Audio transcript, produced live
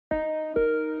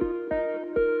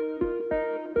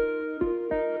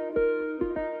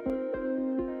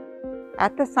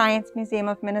At the Science Museum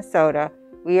of Minnesota,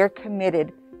 we are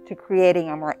committed to creating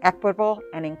a more equitable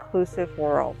and inclusive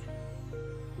world.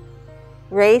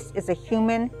 Race is a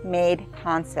human-made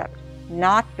concept,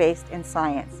 not based in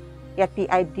science, yet the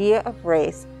idea of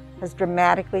race has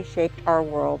dramatically shaped our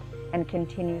world and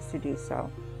continues to do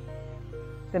so.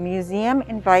 The museum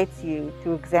invites you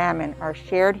to examine our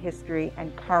shared history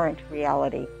and current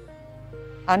reality,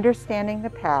 understanding the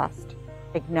past,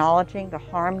 acknowledging the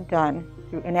harm done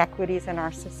through inequities in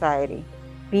our society,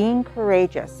 being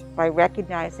courageous by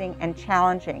recognizing and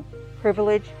challenging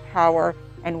privilege, power,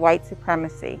 and white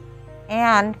supremacy,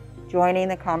 and joining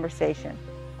the conversation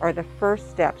are the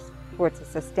first steps towards a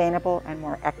sustainable and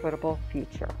more equitable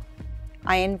future.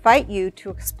 I invite you to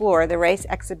explore the race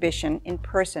exhibition in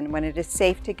person when it is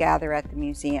safe to gather at the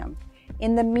museum.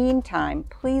 In the meantime,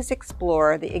 please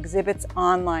explore the exhibit's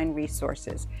online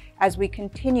resources as we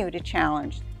continue to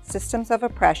challenge systems of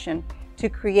oppression to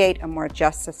create a more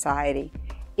just society.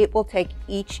 It will take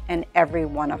each and every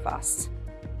one of us.